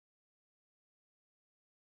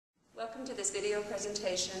Welcome to this video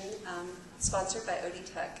presentation sponsored by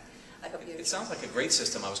ODTUG. I hope you. It sounds like a great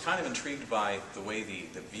system. I was kind of intrigued by the way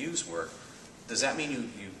the views work. Does that mean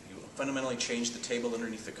you fundamentally change the table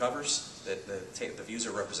underneath the covers that the views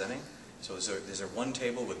are representing? So is there one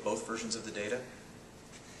table with both versions of the data?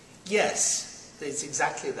 Yes, it's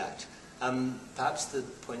exactly that. Perhaps the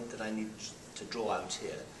point that I need to draw out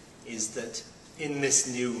here is that in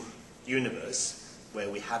this new universe where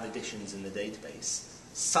we have additions in the database,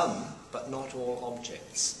 some, but not all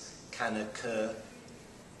objects can occur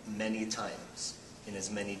many times in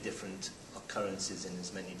as many different occurrences in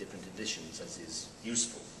as many different editions as is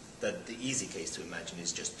useful. The easy case to imagine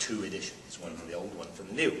is just two editions, one for the old, one for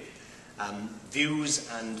the new.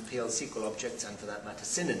 Views and PL/SQL objects, and for that matter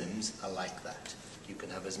synonyms, are like that. You can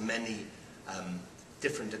have as many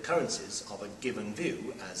different occurrences of a given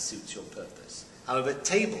view as suits your purpose. However,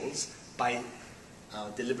 tables, by our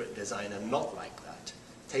deliberate design, are not like that.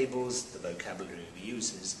 Tables, the vocabulary we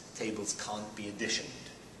use is, tables can't be additioned.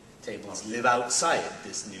 Tables live outside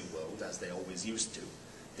this new world, as they always used to.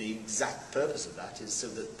 The exact purpose of that is so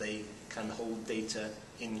that they can hold data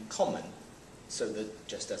in common, so that,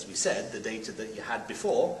 just as we said, the data that you had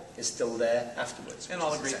before is still there afterwards. And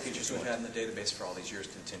all the great features we've had in the database for all these years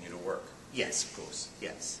continue to work. Yes, of course.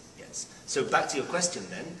 Yes, yes. So back to your question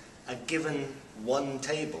then, a given one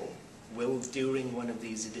table will, during one of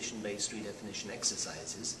these edition-based redefinition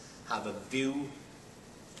exercises, have a view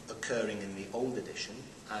occurring in the old edition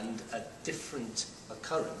and a different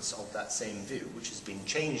occurrence of that same view, which has been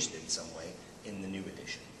changed in some way in the new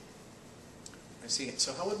edition. I see.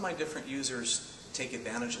 So how would my different users take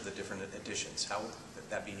advantage of the different editions? How would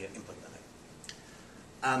that be implemented?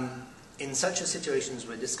 In such a situation as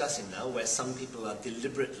we're discussing now, where some people are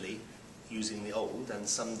deliberately using the old and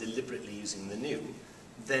some deliberately using the new,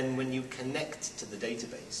 then when you connect to the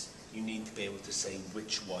database, you need to be able to say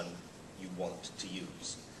which one you want to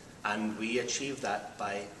use. And we achieve that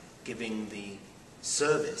by giving the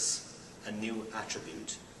service a new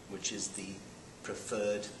attribute, which is the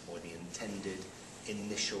preferred or the intended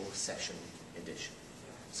initial session edition.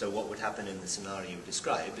 So what would happen in the scenario you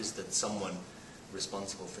described is that someone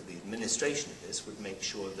responsible for the administration of this would make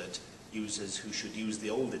sure that users who should use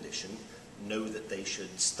the old edition know that they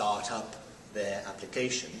should start up their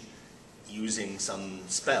application using some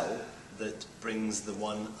spell that brings the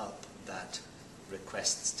one up that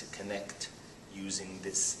requests to connect using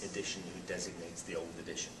this edition who designates the old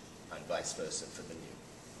edition, and vice versa for the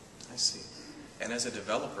new. I see. And as a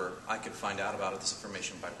developer, I could find out about this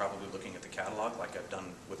information by probably looking at the catalog like I've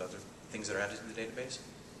done with other things that are added to the database?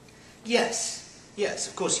 Yes, yes.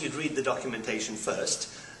 Of course, you'd read the documentation first,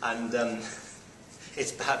 and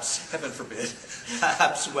it's perhaps, heaven forbid,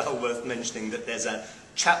 perhaps well worth mentioning that there's a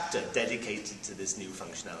chapter dedicated to this new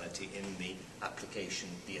functionality in the application,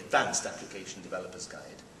 the Advanced Application Developers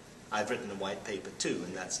Guide. I've written a white paper too,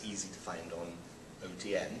 and that's easy to find on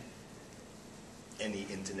OTN. Any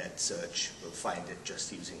internet search will find it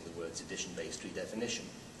just using the words edition-based redefinition.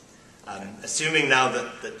 Assuming now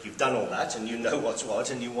that you've done all that and you know what's what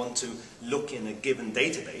and you want to look in a given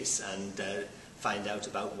database and find out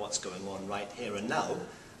about what's going on right here and now,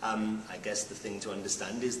 I guess the thing to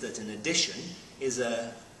understand is that an edition is an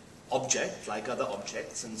object like other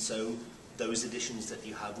objects, and so those editions that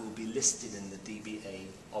you have will be listed in the DBA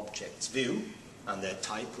objects view, and their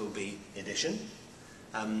type will be edition.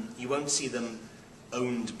 You won't see them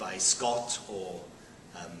owned by Scott or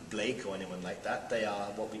Blake or anyone like that. They are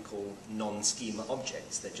what we call non-schema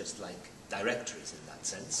objects. They're just like directories in that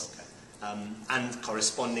sense. Okay. And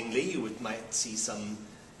correspondingly, you might see some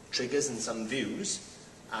triggers and some views.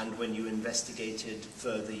 And when you investigated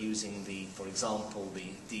further using the, for example,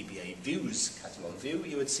 the DBA views catalog view,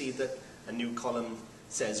 you would see that a new column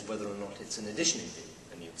says whether or not it's an editioning view.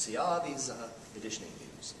 And you'd see, these are editioning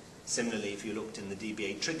views. Similarly, if you looked in the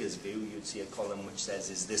DBA triggers view, you'd see a column which says,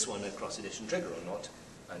 is this one a cross-edition trigger or not?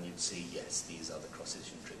 And you'd see, yes, these are the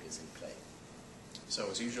cross-edition triggers in play. So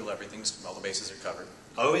as usual, all the bases are covered.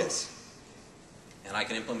 Oh, yes. And I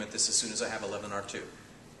can implement this as soon as I have 11R2.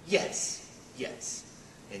 Yes, yes,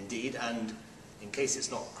 indeed. And in case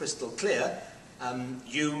it's not crystal clear,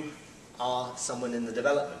 you are someone in the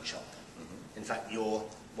development shop. Mm-hmm. In fact, you're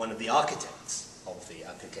one of the architects of the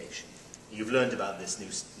application. You've learned about this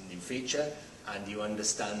new feature, and you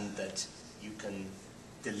understand that you can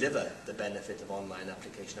deliver the benefit of online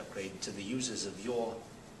application upgrade to the users of your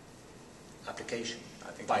application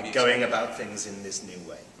by going about things in this new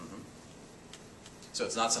way. Mm-hmm. So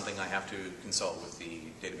it's not something I have to consult with the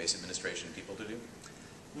database administration people to do?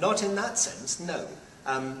 Not in that sense, no.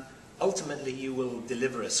 Ultimately, you will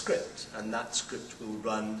deliver a script, and that script will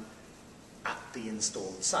run at the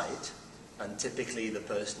installed site, and typically the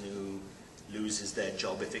person who loses their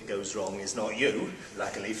job if it goes wrong is not you,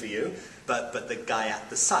 luckily for you, but the guy at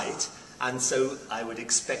the site. And so I would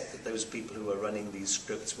expect that those people who are running these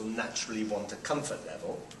scripts will naturally want a comfort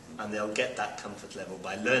level, and they'll get that comfort level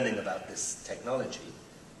by learning about this technology,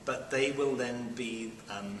 but they will then be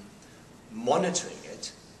monitoring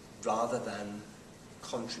it rather than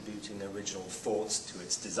contributing original thoughts to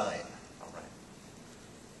its design. All right.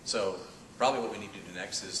 So probably what we need to do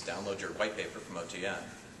next is download your white paper from OTN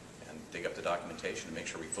and dig up the documentation and make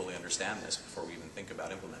sure we fully understand this before we even think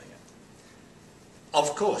about implementing it.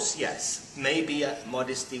 Of course, yes. Maybe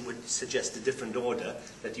modesty would suggest a different order,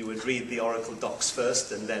 that you would read the Oracle docs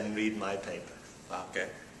first and then read my paper. Okay.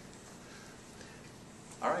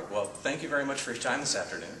 All right, well, thank you very much for your time this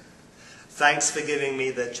afternoon. Thanks for giving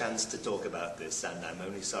me the chance to talk about this, and I'm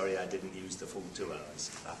only sorry I didn't use the full 2 hours.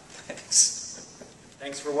 Thanks.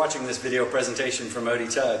 Thanks for watching this video presentation from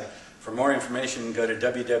ODTUG. For more information, go to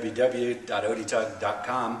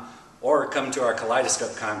www.odtug.com or come to our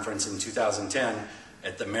Kaleidoscope conference in 2010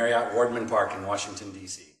 at the Marriott Wardman Park in Washington,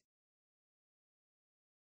 D.C.